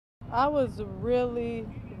I was really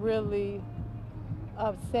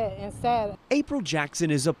upset and sad. April Jackson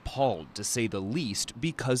is appalled, to say the least,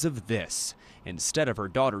 because of this. Instead of her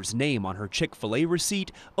daughter's name on her Chick-Fil-A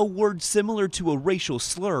receipt, a word similar to a racial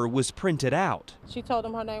slur was printed out. She told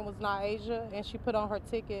him her name was Nyiashia, and she put on her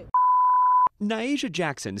ticket. Nyiashia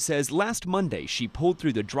Jackson says last Monday she pulled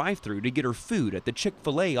through the drive-thru to get her food at the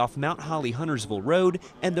Chick-Fil-A off Mount Holly-Huntersville Road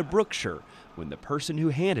and the Brookshire when the person who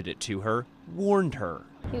handed it to her warned her.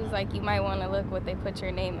 He was like, "You might want to look what they put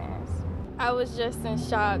your name as." I was just in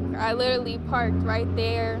shock. I literally parked right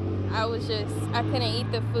there. I couldn't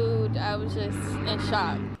eat the food. I was just in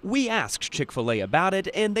shock. We asked Chick-fil-A about it,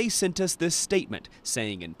 and they sent us this statement,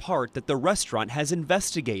 saying in part that the restaurant has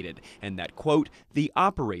investigated and that, quote, the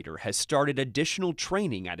operator has started additional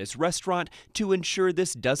training at his restaurant to ensure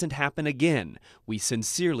this doesn't happen again. We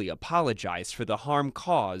sincerely apologize for the harm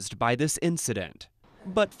caused by this incident.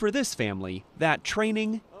 But for this family, that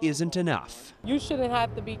training isn't enough. You shouldn't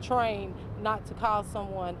have to be trained not to call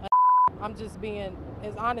someone a. I'm just being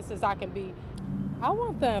as honest as I can be. I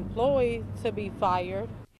want the employee to be fired.